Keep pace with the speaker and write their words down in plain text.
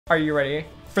Are you ready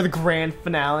for the grand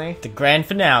finale? The grand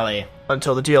finale.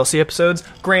 Until the DLC episodes.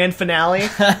 Grand finale.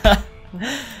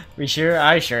 We sure?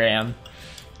 I sure am.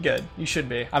 Good. You should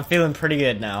be. I'm feeling pretty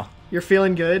good now. You're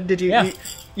feeling good? Did you? Yeah.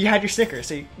 You had your Snickers,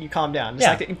 so you calmed down.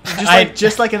 Yeah.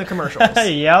 Just like in the commercials.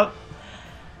 Yep.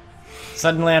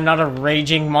 Suddenly I'm not a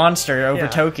raging monster over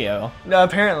Tokyo. No,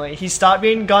 apparently. He stopped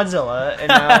being Godzilla, and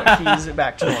now he's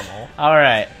back to normal.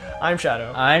 Alright. I'm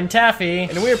Shadow. I'm Taffy.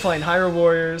 And we are playing Hyrule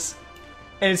Warriors,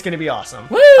 and it's gonna be awesome.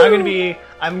 Woo! I'm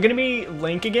gonna be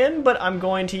Link again, but I'm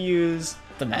going to use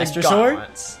the Master Sword?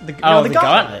 The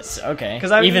gauntlets. Okay.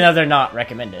 Even though they're not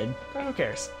recommended. Who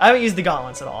cares? I haven't used the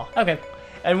gauntlets at all. Okay.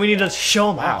 And we need to show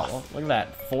them Wow, off. look at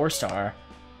that. 4-star.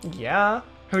 Yeah.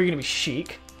 Who are you gonna be,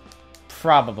 Sheik?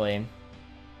 Probably.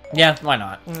 Yeah, why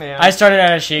not? Yeah. I started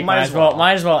out as Sheik. Might as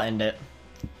well end it.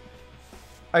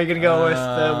 Are you gonna go with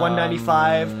the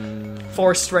 195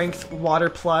 4 strength water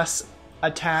plus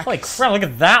attack? Holy crap! Look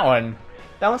at that one.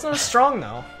 That one's not as strong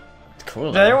though. It's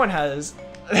cool. The other one has.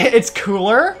 It's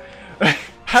cooler.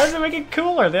 How does it make it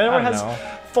cooler? The other one has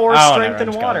 4 strength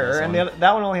and water, and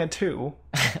that one only had 2.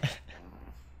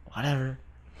 Whatever.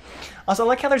 Also, I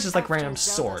like how there's just like random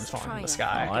swords falling from the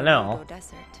sky. Oh, I know.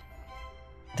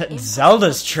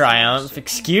 Zelda's triumph.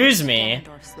 Excuse me.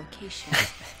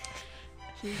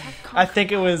 I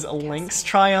think it was Link's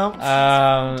triumph.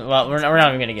 Well, we're not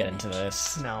even gonna get into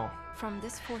this. No.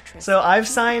 So I've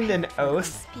signed an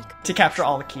oath to capture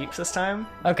all the keeps this time.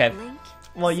 Okay.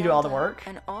 Well, you do all the work.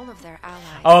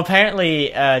 Oh,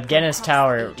 apparently, Ganon's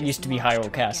Tower used to be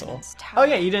Hyrule Castle. Oh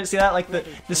yeah, you didn't see that? Like the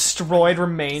destroyed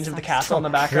remains of the castle in the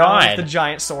background with the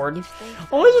giant sword.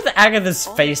 What was with Agatha's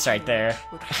face right there?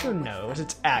 Who knows?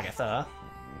 It's Agatha.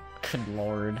 Good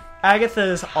lord.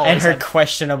 Agatha's always and her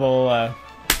questionable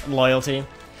loyalty.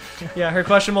 Yeah, her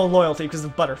questionable loyalty because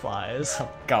of butterflies. Oh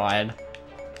god.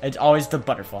 It's always the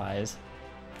butterflies.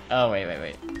 Oh,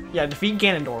 wait. Yeah, defeat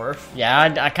Ganondorf. Yeah,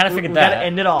 I kind of figured we that. Gotta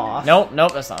end it off. Nope,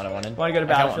 that's not what I wanted. Want to go to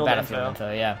Battlefield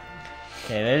Info? Yeah.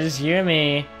 Okay, there's you and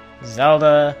me,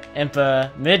 Zelda,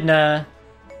 Impa, Midna.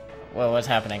 Whoa, what's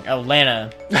happening? Oh,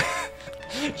 Lana.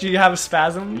 Do you have a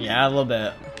spasm? Yeah, a little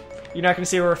bit. You're not gonna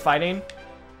see where we're fighting?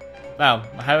 Oh,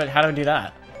 how do we do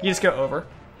that? You just go over.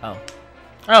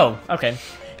 Oh, okay.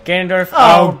 Ganondorf.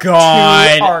 Oh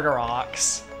god. 2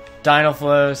 Argoroks.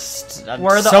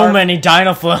 Dinoflows. Many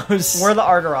Dinoflows. Where are the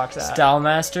Argoroks at?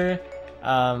 Stylemaster.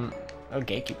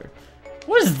 Gatekeeper.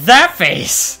 What is that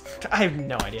face? I have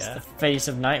no idea. It's the face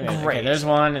of Nightmare. Great. Okay, there's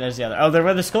one and there's the other. Oh, they're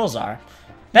where the skulls are.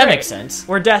 That makes sense.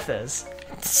 Where death is.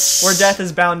 Where death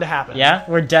is bound to happen. Yeah,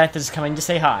 where death is coming to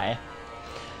say hi.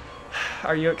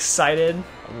 Are you excited?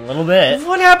 A little bit.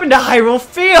 What happened to Hyrule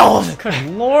Field?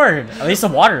 Good lord. At least the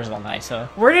water is all nice, huh?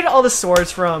 Where did all the swords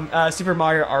from Super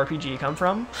Mario RPG come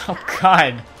from? Oh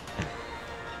god.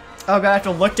 Oh god, I have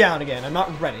to look down again. I'm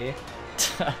not ready.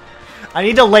 I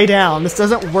need to lay down. This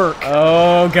doesn't work.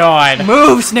 Oh god.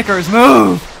 Move, Snickers,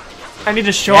 move! I need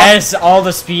to show up. Yes, all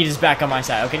the speed is back on my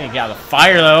side. Okay, get out of the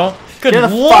fire though. Good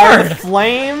lord! Fire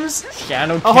flames? Yeah,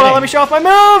 no kidding. Oh, hold on, let me show off my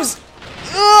moves!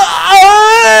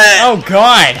 Oh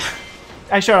god.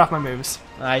 I showed off my moves.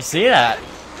 I see that.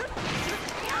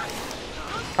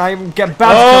 I'm about to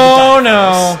kill the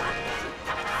no.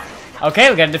 Okay,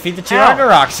 we gotta defeat the 2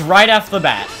 Argoroks right off the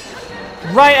bat.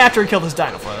 Right after we kill this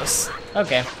Dinoflows.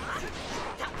 Okay.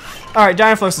 Alright,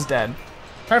 Dinoflows is dead.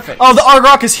 Perfect. Oh, the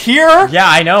Argorok is here? Yeah,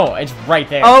 I know. It's right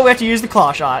there. Oh, we have to use the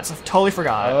claw shots. I totally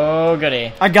forgot. Oh,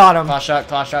 goody. I got him. Claw shot.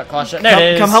 There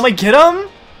it is. Come help me get him?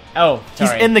 Oh,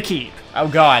 sorry. He's in the keep. Oh,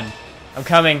 God. I'm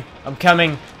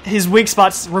coming. His weak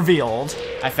spot's revealed.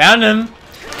 I found him.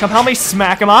 Come help me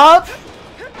smack him up.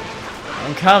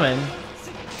 I'm coming.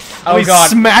 Oh, God.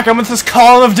 Smack him with this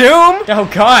Call of Doom? Oh,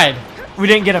 God. We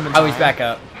didn't get him in time. Oh, he's back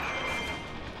up.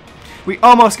 We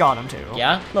almost got him, too.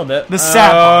 Yeah, a little bit. The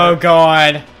sad part. Oh,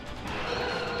 God.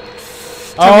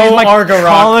 Oh, Argorok.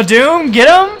 Call of Doom, get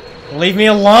him? Leave me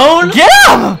alone? Get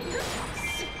him!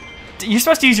 You're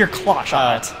supposed to use your claw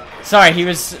shot. Sorry, he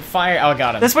was fire. Oh, I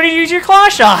got him. That's when you use your claw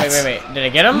shots. Wait. Did I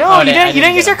get him? No, you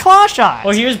didn't use your claw shot.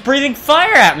 Well, he was breathing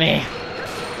fire at me.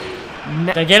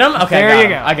 Did I get him? Okay, there you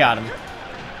go. I got him.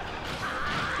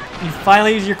 You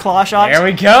finally used your claw shot. There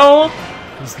we go.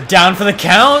 He's down for the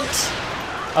count.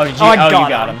 Oh, did you? Oh, you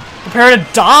got him. Prepare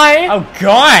to die. Oh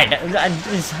God,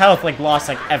 his health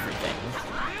lost everything.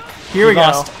 Here we go.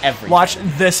 Lost everything. Watch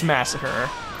this massacre.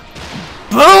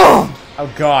 Boom!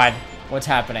 Oh God, what's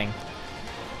happening?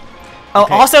 Oh,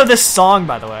 also this song,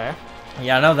 by the way.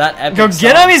 Yeah, I know that. Epic Go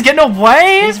get him! He's getting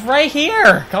away! He's right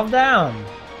here! Calm down.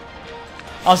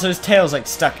 Also, his tail's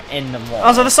stuck in the wall.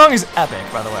 Also, the song is epic,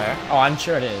 by the way. Oh, I'm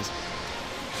sure it is.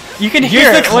 You can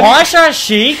hear it. The claw shot,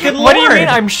 she? Good lord. What do you mean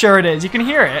I'm sure it is? You can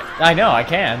hear it. I know, I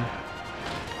can.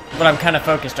 But I'm kind of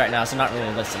focused right now, so I'm not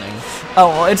really listening. Oh,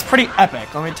 well, it's pretty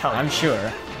epic, let me tell you. I'm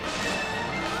sure.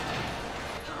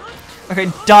 Okay,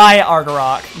 die,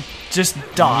 Argarok. Just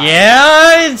die.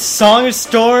 Yeah, Song of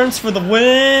Storms for the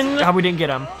win. God, we didn't get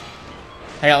him.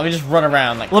 Hang on, let me just run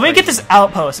around like Let me get this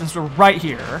outpost since we're right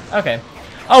here. Okay.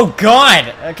 Oh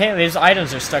god! Okay, these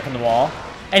items are stuck in the wall.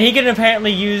 And he can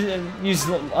apparently use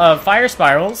fire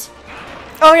spirals.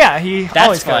 Oh yeah, he That's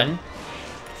always fun.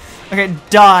 Could. Okay,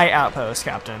 die, outpost,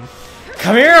 Captain.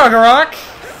 Come here, Argarok!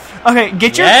 Okay,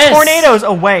 get your tornadoes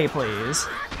away, please.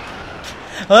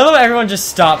 I love how everyone just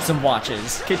stops and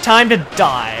watches. Okay, time to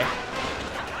die.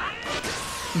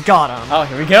 Got him. Oh,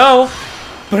 here we go.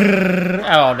 Brrr.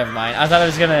 Oh, never mind. I thought I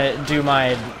was gonna do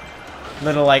my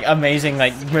little like amazing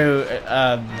like move,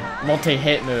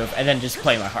 multi-hit move, and then just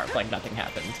play my harp like nothing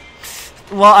happened.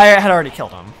 Well, I had already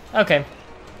killed him, Okay.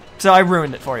 so I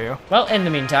ruined it for you. Well, in the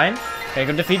meantime, gotta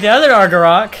go defeat the other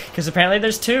Argarok, because apparently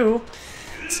there's two.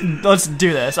 Let's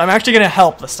do this. I'm actually gonna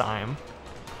help this time.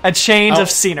 A change of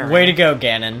scenery. Way to go,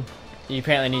 Ganon. He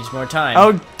apparently needs more time.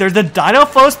 Oh, there's the Dino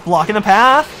Flows blocking the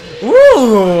path.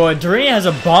 Ooh, Dorina has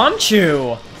a Bomb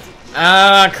Chew.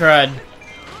 Ah, crud.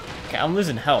 Okay, I'm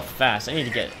losing health fast. I need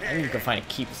to go find a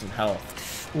keep with some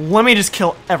health. Let me just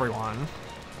kill everyone.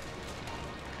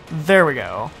 There we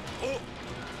go.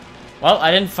 Well,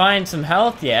 I didn't find some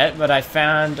health yet, but I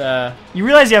found, You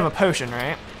realize you have a potion,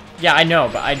 right? Yeah, I know,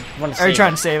 but I want to save it. Are you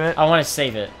trying to save it? I want to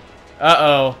save it.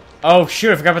 Uh-oh. Oh,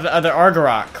 shoot, I forgot about the other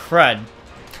Argarok. Crud.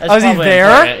 That's is he there?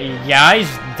 important.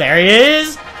 Yeah, there he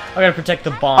is. I gotta protect the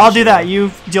bomb. I'll do that.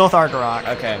 You deal with Argarok.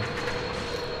 Okay.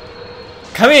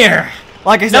 Come here.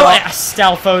 Like I said, No,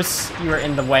 Stalfos, you were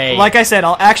in the way. like I said,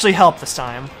 I'll actually help this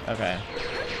time. Okay.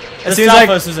 As The soon as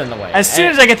Stalfos was in the way. As soon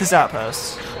as I get this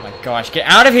outpost. Oh my gosh, get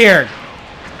out of here!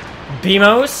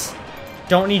 Beamos,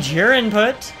 don't need your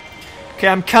input. Okay,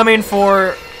 I'm coming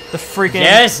for the freaking.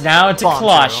 Yes, now it's a Bomb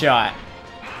claw Chew. shot.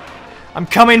 I'm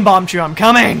coming, Bomb Chew. I'm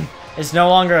coming. It's no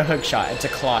longer a hook shot, it's a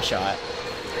claw shot.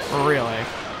 Really?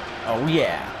 Oh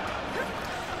yeah.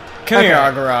 Come here,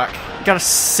 Argarok. Gotta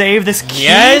save this key.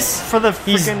 Yes, for the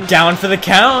he's freaking. down for the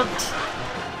count.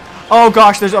 Oh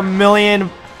gosh, there's a million.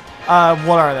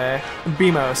 What are they?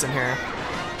 Beamos in here.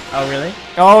 Oh really?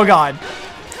 Oh god.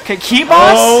 Okay, key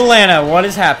boss. Oh Lana, what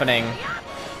is happening?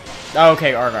 Oh,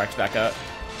 okay, Argarok's back up.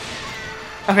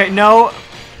 Okay, no.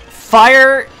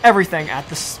 Fire everything at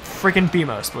this freaking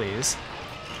Beamos, please.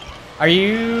 Are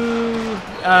you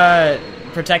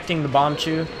protecting the Bomb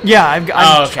Chew? Yeah, I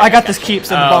got this gotcha. keep,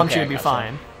 so the Bomb Chew would be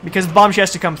fine. Because Bomb Chew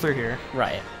has to come through here.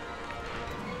 Right.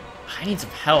 I need some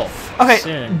health. Okay,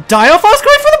 soon. Dinofos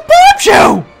going for the Bomb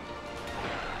Chew!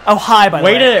 Oh, hi, by the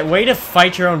way. Way to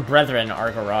fight your own brethren,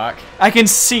 Argarok. I can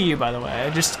see you, by the way,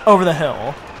 just over the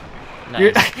hill.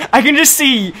 Nice. I can just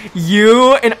see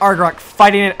you and Argarok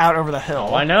fighting it out over the hill.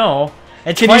 Oh, I know.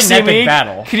 It's Can quite you see an epic me?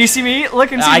 battle. Can you see me?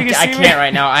 Look and see if you can see me. I can't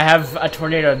right now. I have a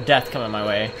tornado of death coming my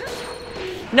way.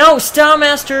 No,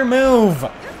 Starmaster, move!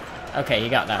 Okay, you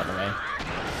got that out of the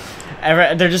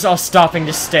way. They're just all stopping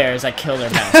to stare as I kill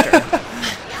their master.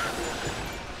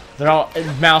 They're all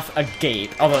mouth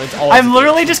agape, although it's always I'm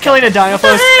literally just killing a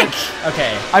Dinoflos.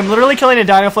 Okay. I'm literally killing a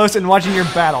Dinoflos and watching your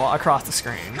battle across the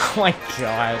screen. Oh my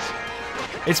gosh.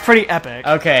 It's pretty epic.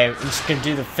 Okay, I'm just gonna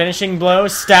do the finishing blow,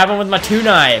 stab him with my 2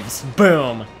 knives.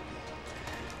 Boom.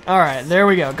 Alright, there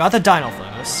we go. Got the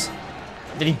Dinoflos.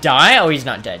 Did he die? Oh, he's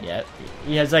not dead yet.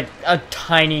 He has like a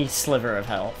tiny sliver of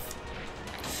health.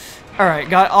 Alright,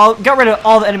 got rid of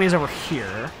all the enemies over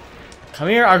here. Come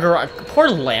here, Argarok. Poor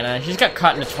Lana. She's got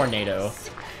caught in a tornado.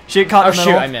 She got caught in the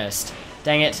middle. Shoot, I missed.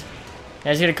 Dang it.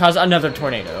 That's gonna cause another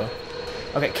tornado.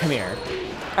 Okay, come here.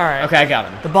 Alright. Okay, I got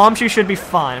him. The Bomb Chew should be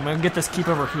fine. I'm gonna get this keep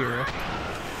over here.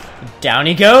 Down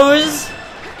he goes.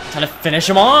 Time to finish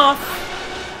him off.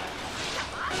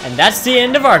 And that's the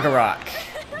end of Argarok.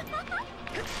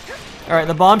 Alright,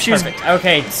 the Bomb Chew's... Perfect.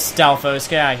 Okay, Stalfos,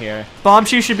 get out of here. Bomb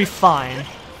Chew should be fine.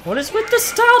 What is with the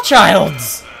Style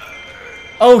Childs?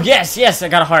 Oh, yes, yes, I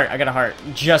got a heart.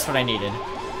 Just what I needed.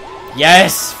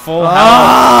 Yes, full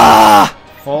health.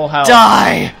 Full health.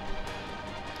 Die!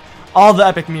 All the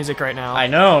epic music right now. I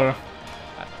know.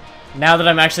 Now that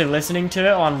I'm actually listening to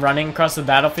it while I'm running across the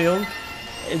battlefield,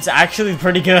 it's actually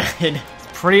pretty good. It's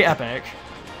pretty epic.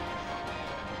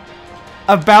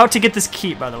 About to get this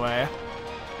keep, by the way.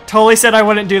 Totally said I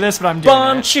wouldn't do this, but I'm doing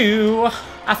Bomb it. Chew,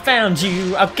 I found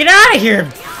you. Oh, get out of here,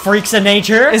 freaks of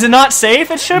nature. Is it not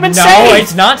safe? It should have been safe. No,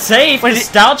 it's not safe. Wait, the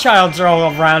Style Childs are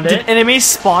all around it. Did enemies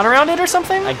spawn around it or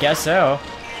something? I guess so.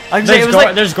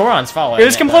 There's Gorons following it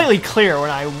was completely clear when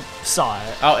I saw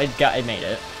it. Oh, it made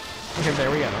it. Okay,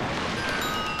 there we go.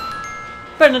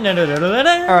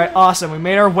 Alright, awesome. We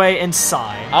made our way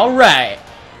inside. Alright.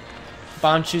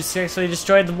 Bonchu successfully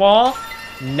destroyed the wall.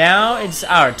 Now it's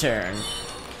our turn.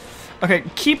 Okay,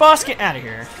 key boss, get out of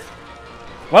here.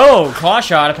 Whoa, claw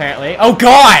shot apparently. Oh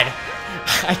god!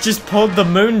 I just pulled the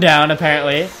moon down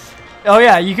apparently. Oh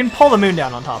yeah, you can pull the moon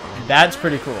down on top of it. That's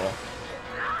pretty cool.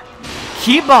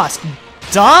 Key boss,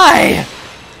 die!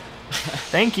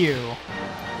 Thank you.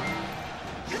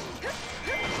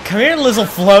 Come here, Lizzle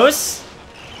Flows.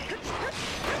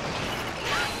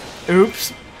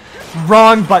 Oops.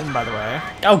 Wrong button, by the way.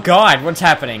 Oh god, what's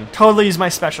happening? Totally used my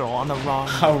special on the wrong.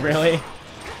 Oh really?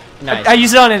 Nice. I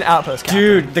used it on an outpost captain.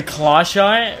 Dude, the claw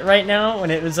shot right now,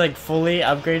 when it was like fully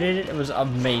upgraded, it was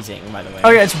amazing, by the way. Oh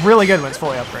yeah, it's really good when it's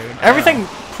fully upgraded. Everything,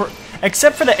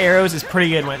 except for the arrows, is pretty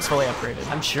good when it's fully upgraded.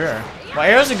 I'm sure. Well,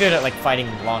 arrows are good at like fighting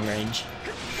long range.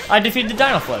 I defeated the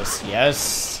Dynaflows.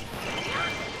 Yes.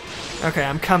 Okay,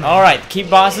 I'm coming. Alright, keep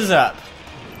bosses up.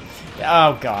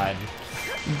 Oh god.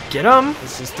 Get him.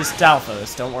 It's just the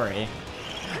Stalfos, don't worry.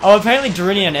 Oh, apparently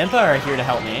Darunia and Impa are here to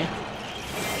help me.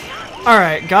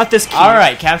 Alright, got this keep.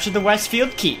 Alright, capture the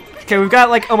Westfield Keep. Okay, we've got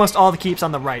like almost all the keeps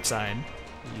on the right side.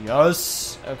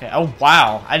 Yes. Okay. Oh,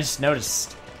 wow. I just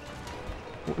noticed.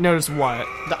 Notice what?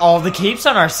 All the keeps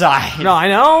on our side. No, I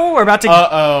know. We're about to...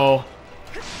 Uh-oh.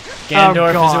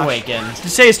 Ganondorf is awakened. Did you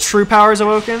say his true power is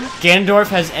awoken? Ganondorf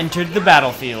has entered the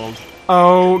battlefield.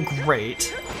 Oh,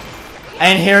 great.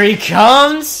 And here he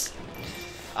comes!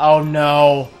 Oh,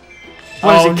 no.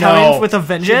 What, is he coming with a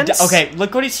vengeance? Okay,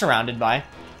 look what he's surrounded by.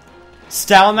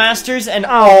 Style Masters and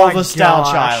all the Style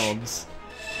Childs.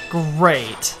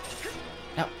 Great.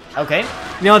 Oh, okay.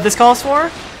 You know what this calls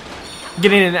for?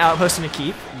 Getting an outpost and a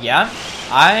keep. Yeah.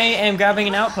 I am grabbing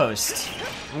an outpost.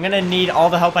 I'm gonna need all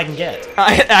the help I can get.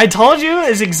 I told you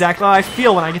is exactly how I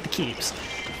feel when I get the keeps.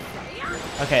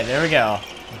 Okay, there we go.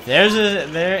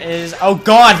 There is. Oh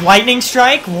God! Lightning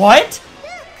strike. What?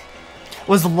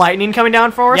 Was lightning coming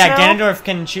down for us? Yeah, now? Ganondorf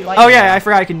can shoot lightning. Oh yeah, I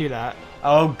forgot I can do that.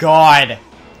 Oh God.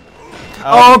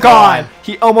 Oh God.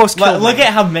 He almost killed me. Look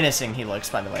at how menacing he looks,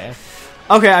 by the way.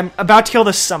 Okay, I'm about to kill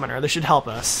the summoner. This should help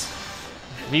us.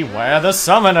 Beware the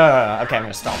summoner. Okay, I'm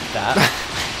gonna stop with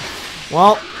that.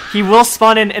 Well, he will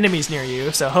spawn in enemies near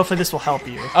you, so hopefully this will help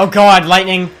you. Oh God,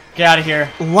 lightning! Get out of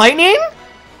here. Lightning?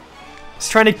 He's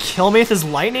trying to kill me with his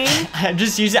lightning? I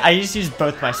just use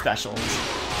both my specials.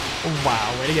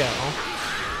 Wow, way to go.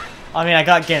 I mean, I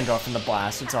got Ganondorf in the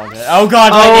blast. It's all good. Oh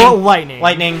God, lightning! Oh, lightning.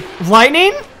 Lightning.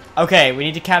 Lightning? Okay, we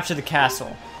need to capture the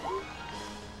castle.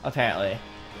 Apparently.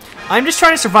 I'm just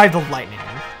trying to survive the lightning.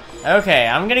 Okay,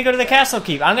 I'm gonna go to the castle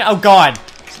keep. Oh God.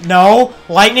 No!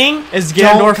 Lightning? Is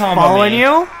Ganondorf following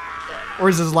you? Or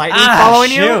is his lightning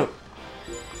following you?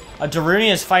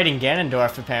 Darunia is fighting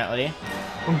Ganondorf, apparently.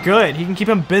 Well, good. He can keep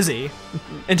him busy.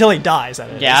 Until he dies, that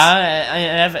is.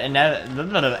 Yeah,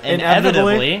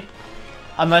 inevitably.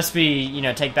 Unless we, you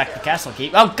know, take back the castle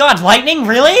keep. Oh God, lightning?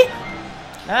 Really?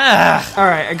 Ah.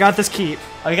 Alright, I got this keep.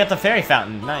 Oh, you got the fairy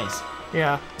fountain. Nice.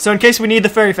 Yeah. So in case we need the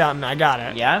fairy fountain, I got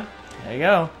it. Yeah? There you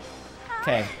go.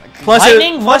 Okay. Plus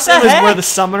lightning? It was where the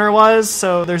summoner was,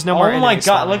 so there's no more enemies. Oh my God,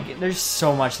 spawning. look, there's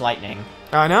so much lightning.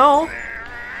 I know.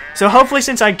 So hopefully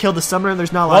since I killed the summoner,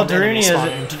 there's not a lot of enemies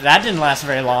spawning. That didn't last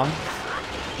very long.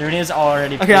 Darunia's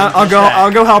already... Okay, I'll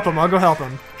go help him. I'll go help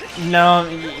him. No,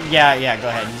 yeah, go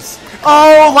ahead.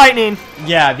 Oh, lightning!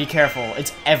 Yeah, be careful.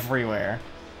 It's everywhere.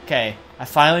 Okay, I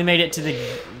finally made it to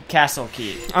the castle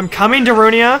keep. I'm coming,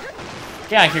 Darunia.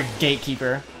 Get out of here,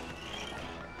 gatekeeper.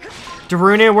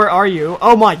 Darunia, where are you?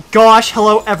 Oh my gosh,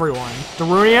 hello everyone.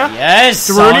 Darunia? Yes!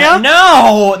 Darunia?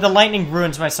 No! The lightning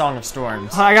ruins my Song of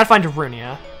Storms. I gotta find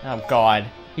Darunia. Oh God.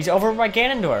 He's over by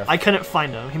Ganondorf. I couldn't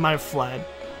find him. He might have fled.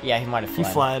 Yeah, he might have fled.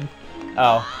 He fled.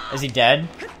 Oh, is he dead?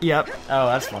 Yep. Oh,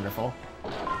 that's wonderful.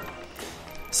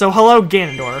 So, hello,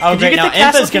 Ganondorf. Oh, great, now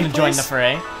Impa's gonna join the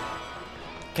fray.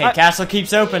 Okay, castle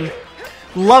keeps open.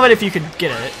 Love it if you could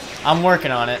get it. I'm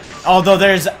working on it. Although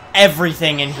there's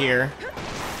everything in here.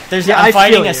 I'm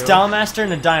fighting a Stylemaster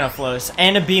and a Dynaflows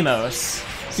and a Beamos.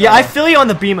 So. Yeah, I feel you on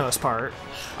the Beamos part.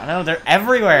 I know, they're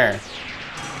everywhere.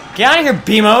 Get out of here,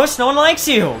 Beamos! No one likes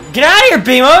you! Get out of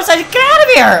here, Beamos! Get out of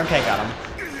here! Okay, got him.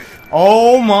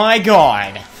 Oh my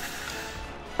God.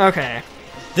 Okay.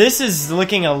 This is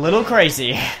looking a little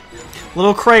crazy.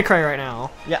 Little cray-cray right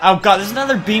now. Yeah, oh God, there's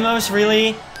another Beamos,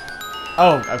 really?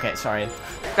 Oh, okay, sorry.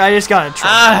 I just got a try.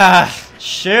 Ah,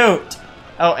 shoot!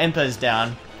 Oh, Impa's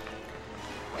down.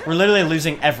 We're literally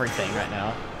losing everything right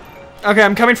now. Okay,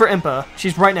 I'm coming for Impa.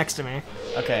 She's right next to me.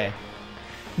 Okay.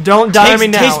 Don't die on me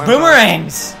now, Takes Impa.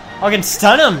 boomerangs! I can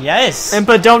stun him, yes!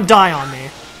 Impa, don't die on me.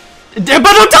 But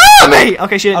don't die on me!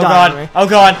 Okay, she didn't die on me. Oh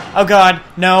god, oh god,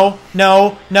 no,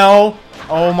 no, no.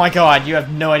 Oh my god, you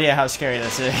have no idea how scary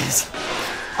this is.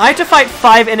 I have to fight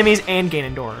 5 enemies and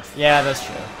Ganondorf. Yeah, that's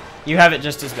true. You have it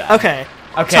just as bad. Okay.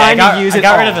 Okay, I got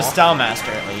rid of the Style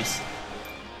Master at least.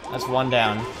 That's 1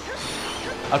 down.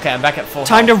 Okay, I'm back at full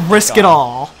Time health. to risk it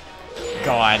all.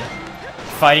 God.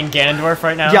 Fighting Ganondorf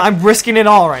right now? Yeah, I'm risking it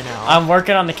all right now. I'm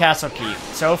working on the castle keep.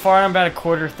 So far, I'm about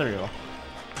 1/4 through.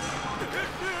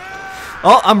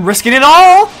 Oh, I'm risking it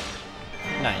all!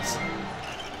 Nice.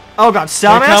 Oh god,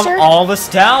 Style Master? Here come all the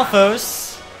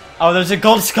Stalfos. Oh, there's a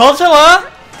gold Skulltula!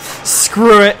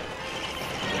 Screw it.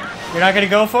 You're not gonna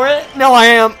go for it? No, I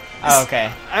am. Oh,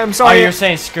 okay. I'm sorry. Oh, you're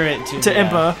saying screw it to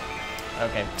Impa.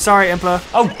 Okay. Sorry, Impa.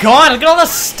 Oh god, look at all the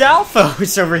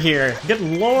Stalfos over here. Good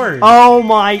lord. Oh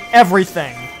my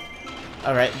everything.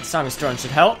 Alright, Song of Storm should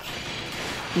help.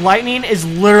 Lightning is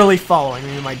literally following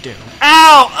me to my doom.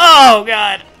 Ow! Oh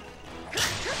god.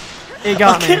 It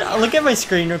got me. Look at my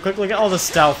screen real quick. Look at all the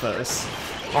Stalfos.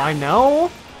 I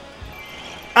know.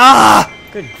 Ah!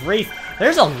 Good grief.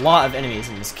 There's a lot of enemies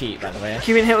in this keep, by the way.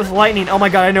 Keep getting hit with lightning. Oh my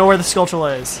god, I know where the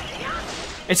Skulltula is.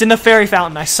 It's in the fairy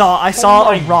fountain. I saw a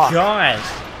rock. Oh my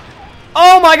gosh.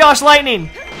 Oh my gosh, lightning!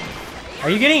 Are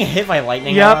you getting hit by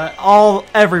lightning? Yep, all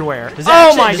everywhere. Does it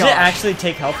actually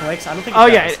take health breaks? I don't think it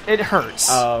does. Yeah, it hurts.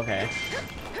 Oh, okay.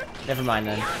 Never mind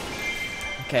then.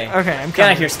 Okay. Okay, I'm coming. Get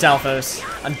out of here, Stalfos.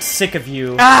 I'm sick of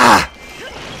you. Ah!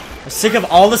 I'm sick of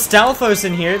all the Stalfos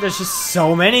in here. There's just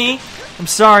so many. I'm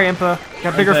sorry, Impa.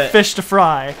 Got bigger fish to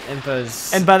fry.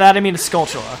 Impa's... And by that I mean a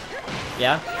Skulltula.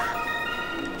 Yeah?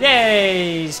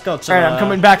 Yay! Skulltula. Alright, I'm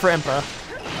coming back for Impa.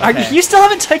 Okay. You still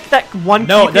haven't taken that one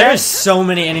No, keep there's yet? so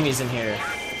many enemies in here.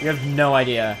 You have no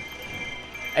idea.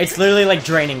 It's literally like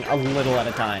draining a little at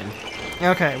a time.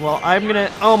 Okay, well, I'm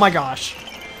gonna... Oh my gosh.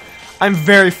 I'm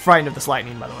very frightened of this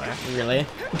lightning, by the way. Really?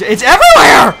 It's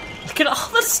everywhere! Look at all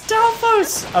the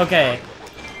Stalfos! Okay.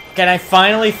 Can I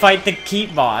finally fight the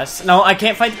keep boss? No, I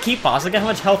can't fight the keep boss. Look at how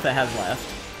much health it has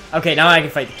left. Okay, now I can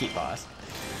fight the keep boss.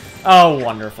 Oh,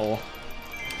 wonderful.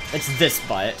 It's this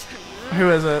butt. Who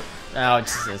is it? Oh,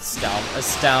 it's a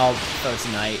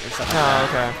Stalfos Knight or something Oh,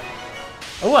 like that. okay.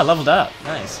 Oh, I leveled up.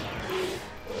 Nice.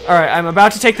 Alright, I'm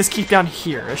about to take this keep down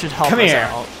here. It should help Come us here.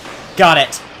 out. Got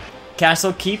it.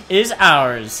 Castle keep is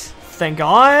ours. Thank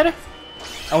God.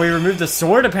 Oh, we removed the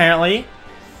sword, apparently.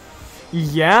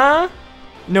 Yeah?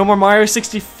 No more Mario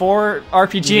 64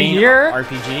 RPG in here?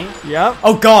 RPG? Yep.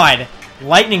 Oh, God.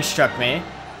 Lightning struck me.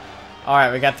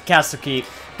 Alright, we got the castle keep.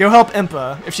 Go help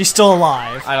Impa, if she's still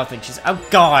alive. I don't think she's... Oh,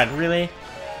 God, really?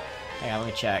 Hang on, let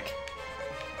me check.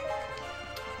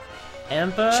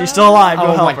 Impa? She's still alive, go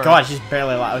help her. Oh, my God, she's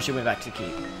barely alive. Oh, she went back to the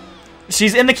keep.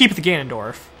 She's in the keep with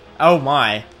Ganondorf. Oh,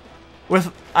 my.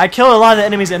 I killed a lot of the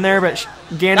enemies in there, but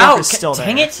Ganondorf is still there.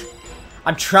 Dang it!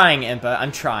 I'm trying, Impa.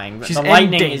 I'm trying. But She's the in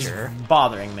lightning danger. is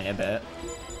bothering me a bit.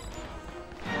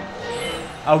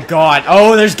 Oh, God.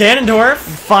 Oh, there's Ganondorf!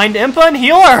 Find Impa and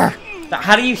heal her!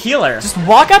 How do you heal her? Just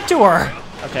walk up to her!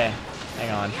 Okay,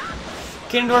 hang on.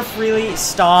 Ganondorf, really?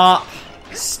 Stop.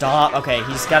 Stop. Okay,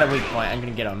 he's got a weak point. I'm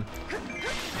gonna get him.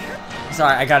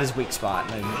 Sorry, I got his weak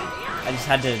spot. I just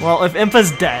had to... Well, if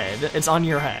Impa's dead, it's on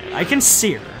your head. I can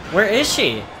see her. Where is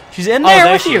she? She's in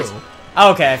there with you.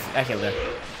 Oh, okay, I killed her.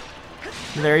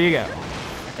 There you go.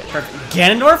 Okay, perfect.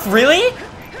 Ganondorf, really?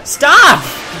 Stop!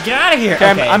 Get out of here!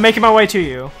 Okay. I'm making my way to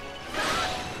you.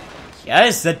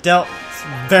 Yes, that dealt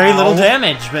very little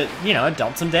damage, but, you know, it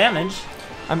dealt some damage.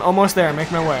 I'm almost there. I'm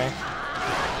making my way.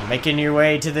 Making your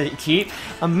way to the keep?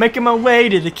 I'm making my way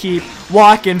to the keep.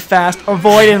 Walking fast,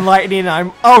 avoiding lightning.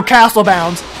 Oh, castle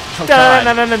bounds. Oh, da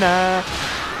na na na na.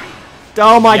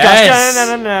 Oh my gosh. Da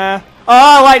na na na.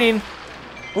 Oh, lightning.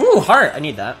 Ooh, heart. I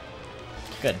need that.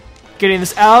 Good. Getting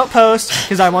this outpost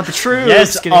because I want the troops.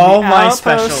 Yes, Getting all the my outpost.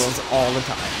 specials all the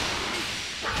time.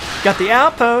 Got the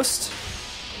outpost.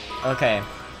 Okay.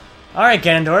 Alright,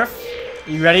 Ganondorf.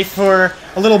 You ready for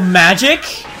a little magic?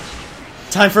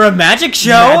 Time for a magic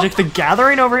show? Magic the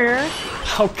Gathering over here.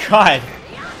 Oh, God.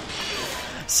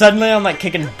 Suddenly I'm like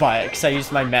kicking butt because I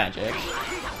used my magic.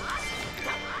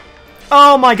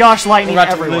 Oh my gosh, lightning We're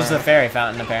about everywhere. to lose the fairy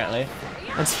fountain, apparently.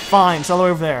 That's fine. It's all the way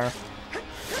over there.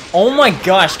 Oh my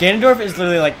gosh, Ganondorf is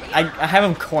literally like... I have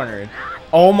him cornered.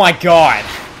 Oh my God.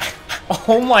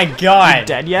 Oh my God. You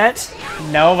dead yet?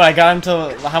 No, but I got him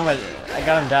to... How much? I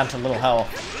got him down to little health.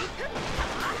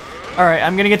 Alright,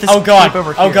 I'm gonna get this keep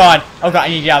over here. Oh God. Oh God, I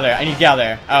need to get out of there. I need to get out of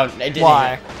there. Oh, it didn't.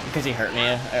 Why? Because he hurt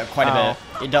me quite a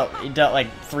bit. He dealt like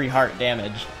 3 heart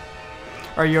damage.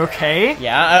 Are you okay?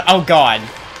 Yeah. Oh God.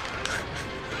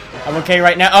 I'm okay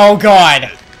right now. Oh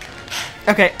God.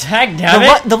 Okay. Tag, damn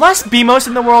it. The less BMOs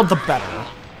in the world, the better.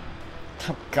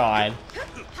 Oh god.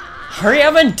 Hurry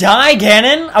up and die,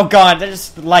 Ganon! Oh god,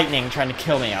 there's lightning trying to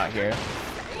kill me out here.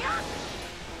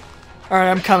 Alright,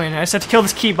 I'm coming. I just have to kill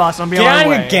this key boss and I'll be Get on my out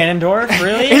way. of here, Ganondorf,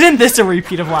 really? Isn't this a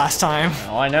repeat of last time?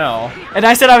 Oh, I know. And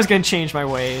I said I was going to change my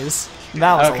ways.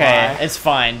 That was a lie. It's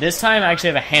fine. This time I actually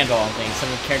have a handle on things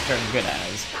some of the character I'm good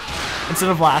as. Instead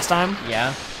of last time?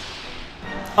 Yeah.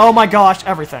 Oh my gosh,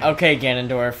 everything. Okay,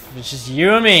 Ganondorf. It's just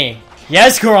you and me.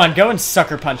 Yes, Goron, go and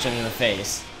sucker punch him in the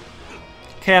face.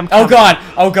 Okay, I'm coming. Oh god!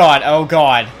 Oh god! Oh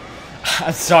god!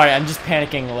 I'm sorry, I'm just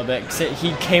panicking a little bit. 'Cause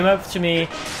he came up to me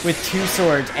with 2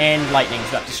 swords and lightning's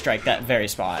about to strike that very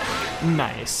spot.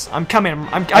 Nice. I'm coming.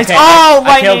 Okay, oh, lightning!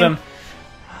 I killed him.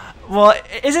 Well,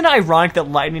 isn't it ironic that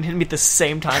lightning hit me at the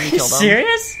same time you killed him?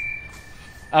 Serious?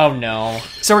 Oh no.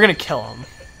 So we're gonna kill him.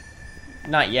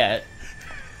 Not yet.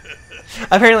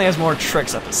 Apparently he has more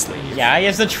tricks up his sleeve. Yeah, he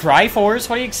has the Triforce.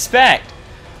 What do you expect?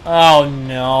 Oh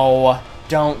no.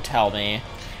 Don't tell me.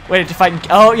 Wait, to fight...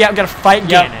 Oh, yeah, we gotta fight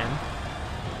Ganon.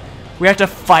 We have to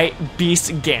fight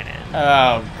Beast Ganon.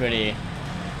 Oh, goody.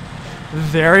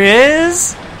 There he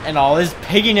is! And all his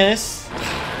pigginess.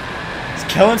 He's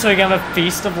killing so he can have a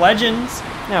feast of legends.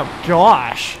 Oh,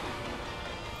 gosh.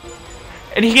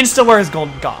 And he can still wear his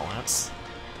golden gauntlets.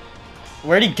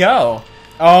 Where'd he go?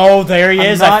 Oh, there he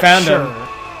is. I found him.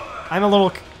 I'm a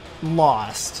little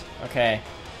lost. Okay.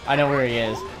 I know where he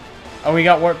is. Oh, we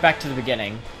got warped back to the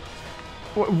beginning.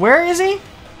 Where is he?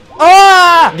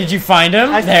 Ah! Did you find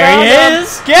him? I there found he him. is.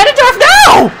 Ganondorf,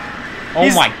 no!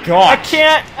 Oh my god. I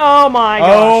can't. Oh my gosh.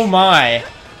 Oh my.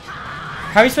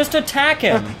 How are you supposed to attack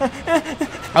him?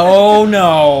 Oh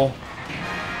no.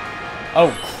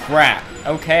 Oh crap.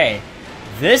 Okay.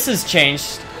 This has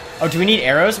changed. Oh, do we need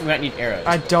arrows? We might need arrows.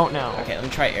 I don't know. Okay, let me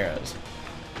try arrows.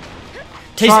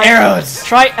 Taste arrows!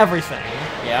 Try everything.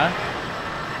 Yeah?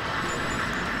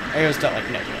 Arrows don't like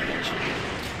no damage.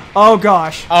 Oh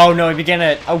gosh. Oh no, we began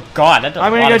to. Oh god, that does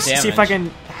I'm a gonna lot go of damage. see if I can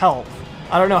help.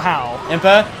 I don't know how.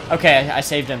 Impa? Okay, I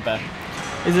saved Impa.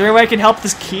 Is there a way I can help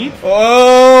this keep?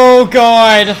 Oh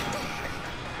god!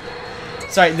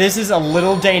 Sorry, this is a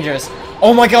little dangerous.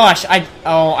 Oh my gosh! I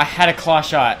had a claw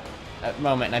shot at the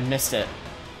moment and I missed it.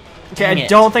 Okay, Dang I it.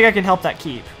 don't think I can help that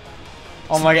keep.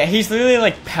 Oh my god, he's literally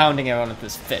like pounding everyone with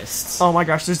his fists. Oh my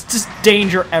gosh, there's just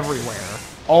danger everywhere.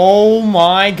 Oh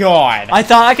my god. I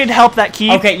thought I could help that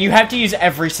keep. Okay, you have to use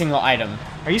every single item.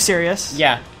 Are you serious?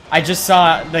 Yeah, I just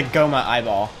saw the Goma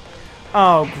eyeball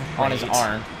Oh, great. on his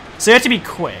arm. So you have to be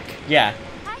quick. Yeah.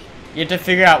 You have to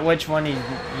figure out which one he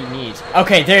needs.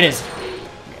 Okay, there it is.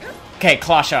 Okay,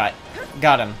 claw shot.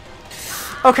 Got him.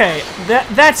 Okay,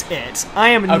 that's it. I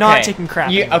am not taking crap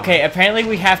anymore. Okay, apparently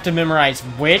we have to memorize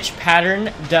which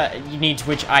pattern needs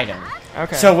which item.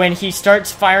 Okay. So when he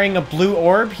starts firing a blue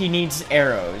orb, he needs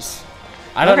arrows.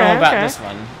 I don't know about this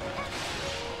one.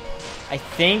 I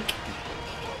think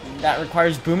that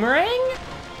requires boomerang?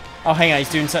 Oh, hang on, he's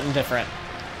doing something different.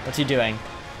 What's he doing?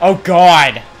 Oh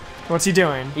god! What's he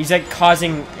doing? He's like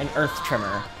causing an earth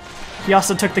tremor. He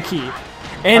also took the keep.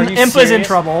 And Are you Impa's in serious?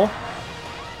 trouble.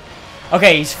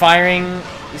 Okay, he's firing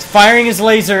his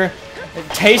laser.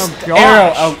 Taste Oh, gosh.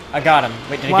 arrow. Oh, I got him.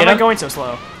 Wait, did I Why get am him? I going so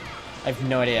slow? I have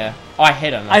no idea. Oh, I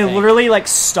hit him. I think. literally, like,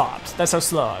 stopped. That's how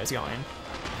slow I was going.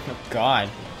 Oh god.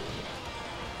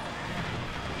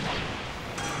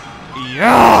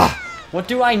 Yeah! What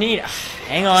do I need?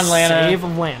 Hang on, Lana. Save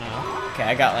Lana. Okay,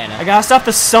 I got Lana. I gotta stop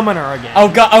the summoner again. Oh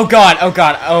god! Oh god! Oh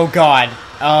god! Oh god!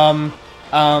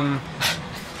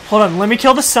 Hold on, let me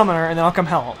kill the summoner and then I'll come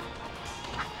help.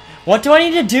 What do I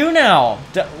need to do now?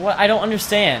 What? I don't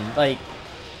understand. Like,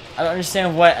 I don't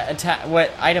understand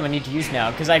what item I need to use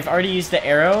now because I've already used the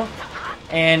arrow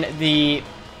and the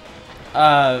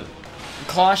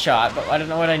claw shot, but I don't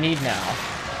know what I need now.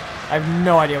 I have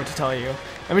no idea what to tell you.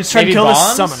 I'm just trying to kill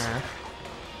bombs? the summoner.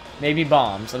 Maybe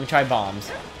bombs. Let me try bombs.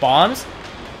 Bombs?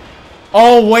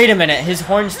 Oh, wait a minute. His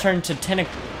horns turned to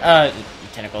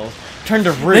tentacles. Turned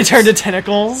to roots. They turned to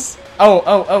tentacles? Oh.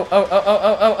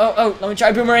 Let me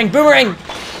try boomerang. Boomerang!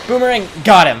 Boomerang.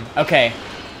 Got him. Okay.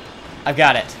 I've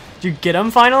got it. Did you get him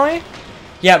finally?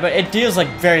 Yeah, but it deals, like,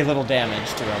 very little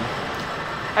damage to him.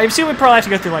 I assume we probably have to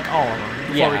go through, like, all of them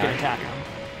before we Yeah. can attack him.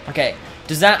 Okay.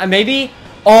 Does that... maybe...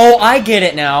 Oh, I get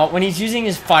it now. When he's using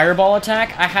his fireball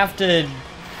attack, I have to...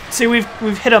 See, we've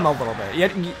hit him a little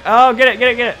bit. Oh, get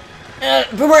it.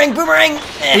 Boomerang! Boomerang!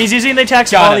 He's using the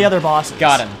attacks of Got all him. the other bosses.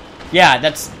 Got him. Yeah,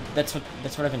 that's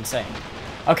what I've been saying.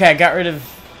 Okay, I got rid of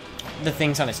the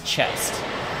things on his chest.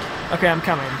 Okay, I'm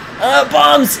coming.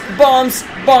 Bombs!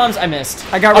 I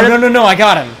missed. I got rid of... No, I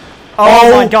got him.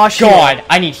 Oh my gosh, God,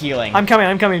 I need healing. I'm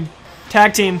coming.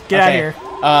 Tag team, get out of here.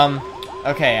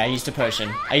 Okay, I used a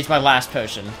potion. I used my last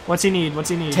potion. What's he need? What's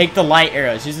he need? Take the light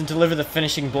arrows. Use them to deliver the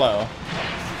finishing blow.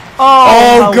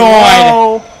 Oh,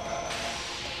 God!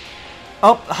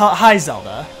 Oh, hi,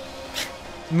 Zelda.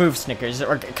 Move, Snickers.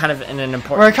 We're kind of in an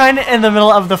important... We're kind of in the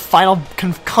middle of the final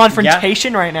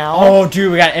confrontation right now. Oh,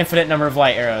 dude, we got an infinite number of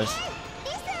light arrows.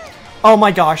 Oh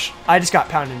my gosh, I just got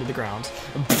pounded into the ground.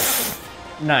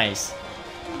 Nice.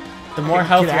 The more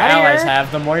health your allies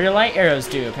have, the more your light arrows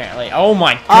do, apparently. Oh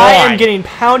my god! I am getting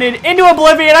pounded into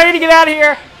oblivion. I need to get out of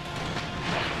here.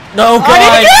 No, god!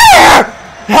 I need to get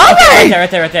here! Help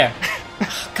me! Right there.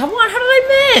 Come on, how did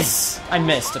I miss? I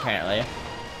missed, apparently.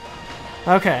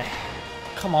 Okay.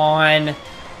 Come on.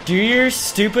 Do your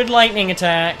stupid lightning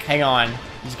attack. Hang on.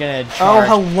 He's gonna charge.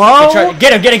 Oh, hello?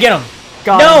 Get him!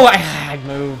 No, I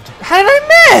moved. How did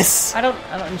I miss? I don't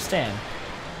understand.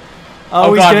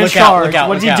 Oh, he's god, gonna charge. Look out,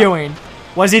 what is he doing?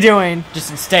 What's he doing?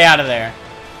 Just stay out of there.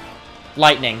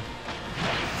 Lightning.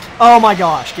 Oh my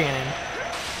gosh, Ganon.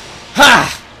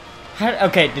 Ha!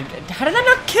 Okay, how did that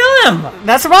not kill him?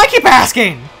 That's what I keep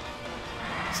asking.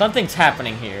 Something's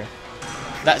happening here.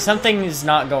 Something is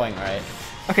not going right.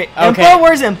 Okay, Impa,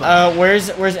 where's Impa? Where's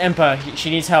Impa? She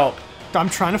needs help. I'm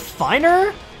trying to find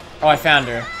her. Oh, I found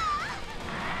her.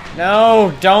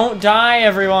 No, don't die,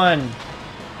 everyone.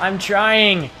 I'm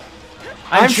trying.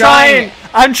 I'm trying.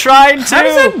 I'm trying to. How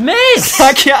does that miss?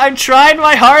 I'm trying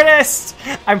my hardest.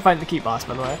 I'm fighting the key boss,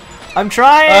 by the way. I'm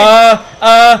trying.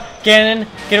 Ganon,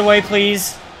 get away,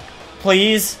 please.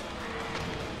 Please.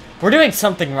 We're doing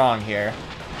something wrong here.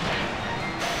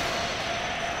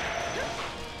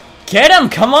 Get him!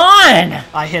 Come on!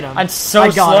 I hit him. I'm so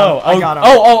slow. I got him.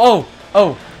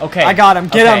 Oh, okay. I got him.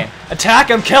 Get him. Attack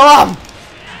him. Kill him.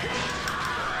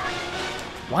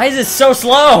 Why is it so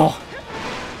slow?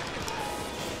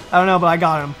 I don't know, but I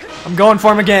got him. I'm going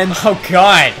for him again. Oh,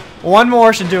 God. One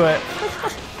more should do it.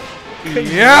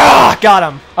 Yeah!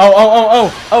 Got him.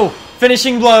 Oh.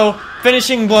 Finishing blow.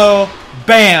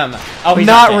 Bam. Oh, he's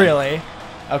not really.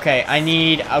 Okay, I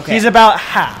need... Okay. He's about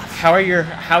half. How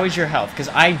is your health? Because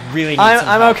I really need some health.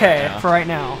 I'm okay right for right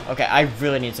now. Okay, I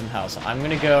really need some health. So I'm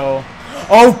going to go...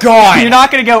 Oh, God! You're not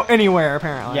going to go anywhere,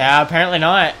 apparently. Yeah, apparently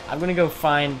not. I'm going to go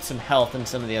find some health in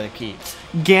some of the other keys.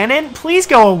 Ganon, please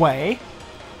go away.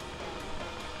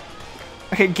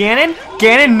 Okay, Ganon?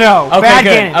 Ganon, no. Okay, bad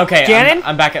good. Ganon. Okay, Ganon?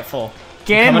 I'm back at full.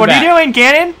 Ganon, what are you doing,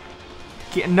 Ganon?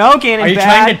 No, Ganon, Are you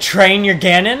trying to train your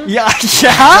Ganon? Yeah.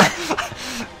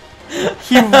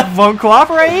 He won't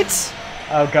cooperate.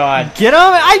 Oh, God. Get him!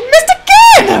 I missed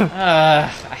again! I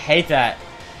hate that.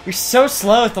 You're so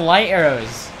slow with the light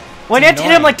arrows. When you have to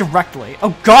hit him, like, directly.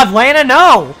 Oh, God, Lana,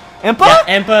 no! Impa?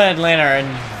 Yeah, Impa and Lana are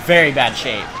in very bad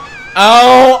shape.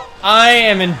 Oh, I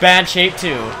am in bad shape,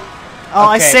 too. Oh,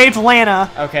 okay. I saved Lana.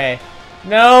 Okay.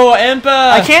 No,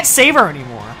 Impa! I can't save her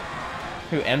anymore.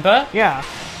 Who, Impa? Yeah.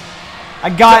 I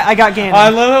got Ganon. Oh, I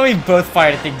love how we both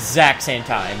fired at the exact same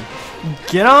time.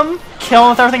 Get him. Kill him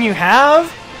with everything you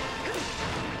have.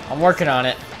 I'm working on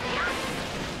it.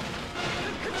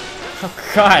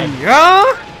 Oh, God. Yeah.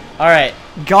 Alright.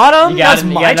 Got him. That's my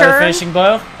turn. You got another finishing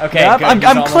blow? Okay, yep. good.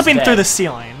 I'm clipping through the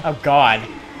ceiling. Oh, God.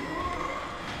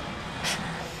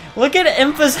 Look at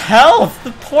Impa's health.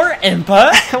 The poor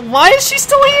Impa. Why is she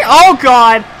still here? Oh,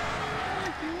 God.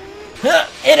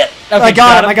 Hit it. Okay, I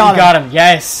got him. You got him.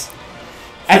 Yes.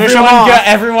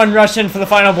 Everyone rush in for the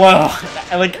final blow.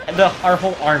 Like, our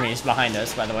whole army's behind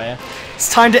us, by the way. It's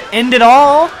time to end it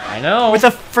all. I know. With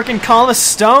a freaking column of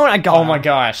stone. I got him. Oh my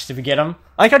gosh. Did we get him?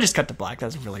 I think I just cut to black.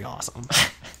 That's really awesome.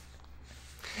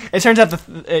 It turns out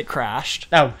it crashed.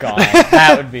 Oh, God.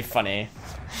 That would be funny.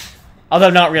 Although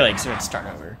not really, because we would start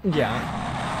over.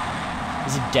 Yeah.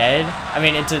 Is he dead? I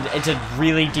mean, it's a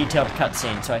really detailed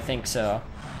cutscene, so I think so.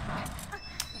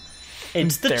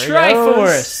 It's the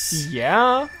Triforce!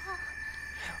 Yeah.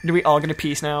 Do we all get a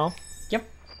piece now? Yep.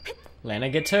 Lana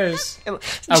gets hers. Oh,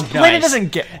 nice. Lana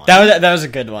doesn't get one. That was a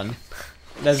good one.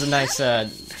 That was a nice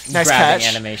nice grabbing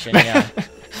catch. animation, yeah.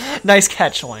 Nice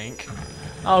catch, Link.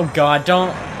 Oh, God,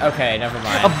 don't... Okay, never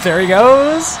mind. Oh, there he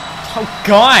goes. Oh,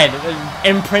 God!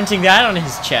 Imprinting that on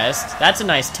his chest. That's a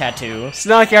nice tattoo. It's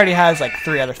not like he already has, like,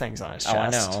 3 other things on his chest. Oh, I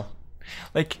know.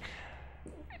 Like...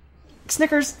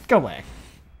 Snickers, go away.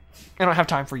 I don't have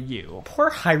time for you. Poor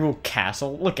Hyrule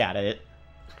Castle. Look at it.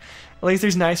 At least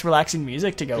there's nice, relaxing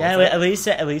music to go with it.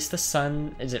 Yeah, at least the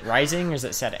sun... Is it rising or is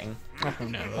it setting? Oh, who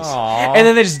knows? Aww. And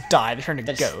then they just die. They turn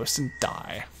to ghosts and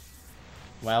die.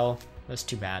 Well, that's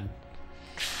too bad.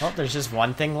 Well, there's just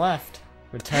one thing left.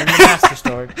 Return to the Master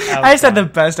Sword. Oh, I just had the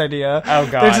best idea. Oh,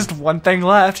 God. There's just one thing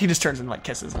left. He just turns and, like,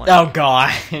 kisses Link. Oh,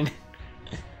 God.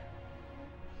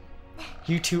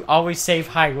 You two always save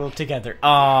Hyrule together.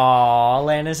 Aww,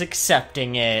 Lana's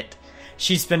accepting it.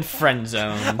 She's been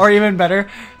friend-zoned. Or even better,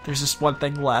 there's just one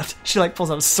thing left. She, like, pulls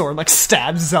out a sword and, like,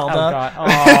 stabs Zelda. Oh, God.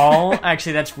 Oh,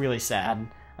 actually, that's really sad.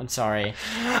 I'm sorry.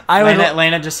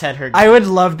 Lana just had her... I would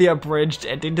love the abridged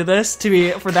ending to this to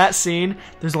be, for that scene,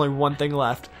 there's only one thing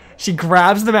left. She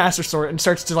grabs the Master Sword and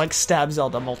starts to, like, stab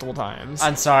Zelda multiple times.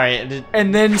 I'm sorry.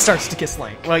 And then starts to kiss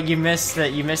Link. Well, you missed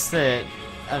the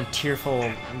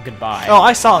tearful goodbye. Oh,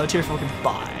 I saw the tearful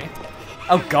goodbye.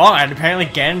 Oh, God. Apparently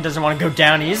Ganon doesn't want to go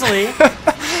down easily.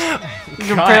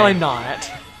 Apparently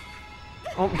not.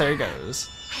 Oh, there he goes.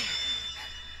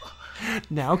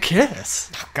 Now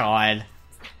kiss. Oh, God.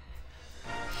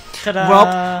 Ta-da.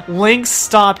 Well, Link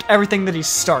stopped everything that he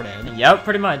started. Yep,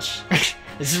 pretty much.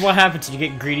 This is what happens when you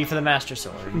get greedy for the Master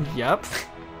Sword. Yep.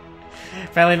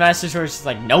 Finally, Master Sword's just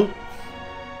like, nope.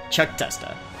 Chuck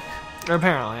Testa.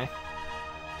 Apparently.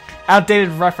 Outdated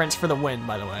reference for the win,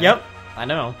 by the way. Yep, I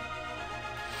know.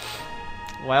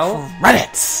 Well,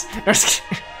 credits!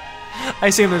 I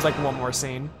assume there's like one more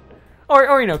scene.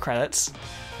 Or you know, credits.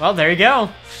 Well, there you go.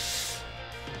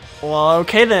 Well,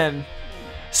 okay then.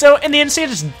 So, in the end, Cia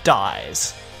just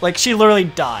dies. Like, she literally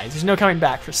dies. There's no coming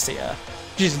back for Cia.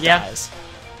 She just dies.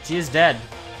 She is dead.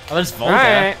 Oh, there's Volga.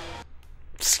 Alright.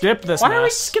 Skip this. Why don't we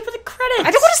skip the credits?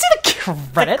 I don't want to see the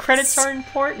credits. The credits are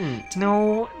important.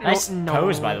 No. Nice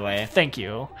pose, by the way. Thank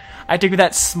you. I took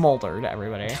that smolder to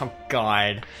everybody. Oh,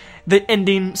 God. The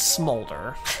ending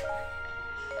smolder.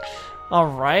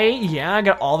 Alright, yeah, I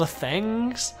got all the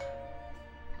things.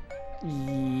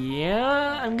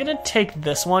 Yeah, I'm gonna take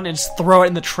this one and just throw it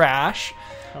in the trash.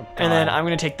 Oh, and then I'm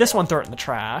gonna take this one, throw it in the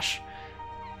trash.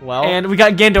 Well, and we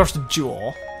got Ganondorf's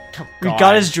jewel. Oh, we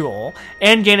got his jewel.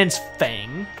 And Ganon's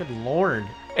fang. Good lord.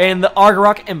 And the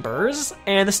Argarok embers.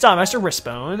 And the Stylemaster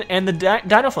wristbone. And the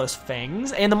Dinoflos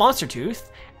fangs. And the monster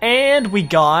tooth. And we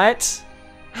got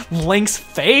Link's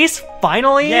face,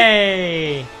 finally.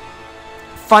 Yay!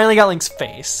 Finally got Link's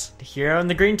face. The hero in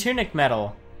the green tunic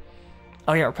medal.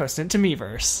 Oh yeah, we're posting it to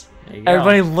Miiverse. There you go.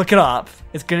 Everybody look it up.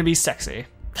 It's gonna be sexy.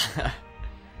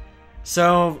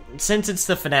 So, since it's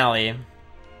the finale,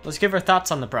 let's give our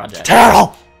thoughts on the project.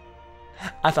 Terrible!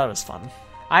 I thought it was fun.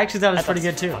 I actually thought it was pretty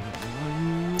good too.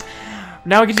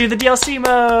 Now we can do the DLC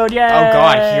mode, yay! Oh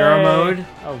god, hero mode?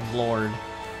 Oh lord.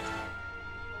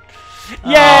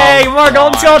 Yay! Oh, more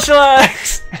golden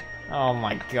sculptures! Oh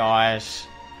my gosh.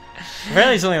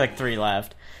 Apparently there's only like 3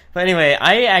 left. But anyway,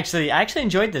 I actually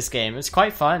enjoyed this game. It's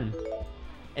quite fun.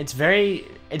 It's very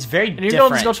different. A new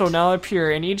golden sculpture will now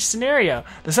appear in each scenario.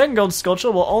 The second golden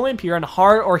sculpture will only appear on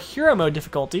hard or hero mode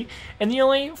difficulty, and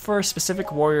only for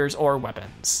specific warriors or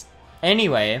weapons.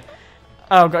 Anyway.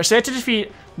 Oh gosh, so I have to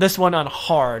defeat this one on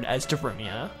hard as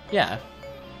Darunia. Yeah.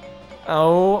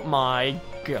 Oh my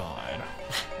god.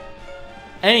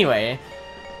 Anyway,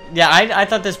 yeah, I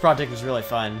thought this project was really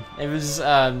fun. It was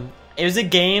a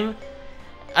game.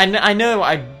 I know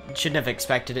I shouldn't have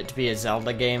expected it to be a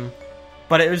Zelda game,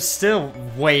 but it was still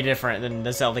way different than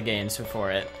the Zelda games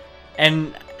before it.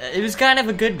 And it was kind of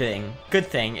a good thing.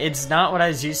 It's not what I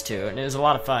was used to, and it was a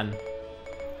lot of fun.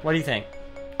 What do you think?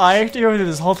 I have to go through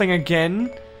this whole thing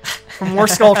again for more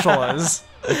sculptures.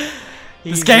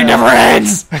 This game never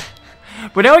ends!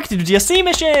 But now we can do DLC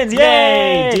missions!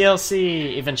 Yay!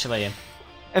 DLC, eventually.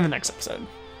 In the next episode.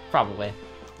 Probably.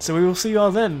 So we will see you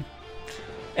all then.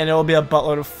 And it will be a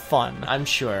buttload of fun. I'm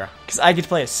sure. Because I get to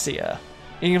play as Cia.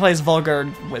 You can play as Vulgar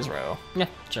Wizro. Yeah,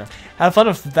 sure. Have fun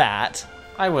with that.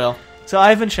 I will. So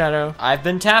I've been Shadow. I've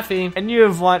been Taffy. And you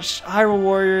have watched Hyrule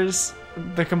Warriors,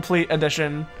 the complete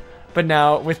edition, but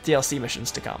now with DLC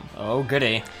missions to come. Oh,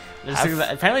 goody.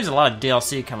 Apparently there's a lot of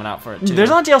DLC coming out for it, too. There's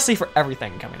a lot of DLC for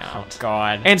everything coming out. Oh,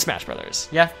 God. And Smash Brothers.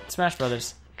 Yeah, Smash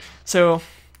Brothers. So,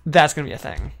 that's going to be a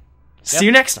thing. Yep. See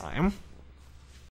you next time.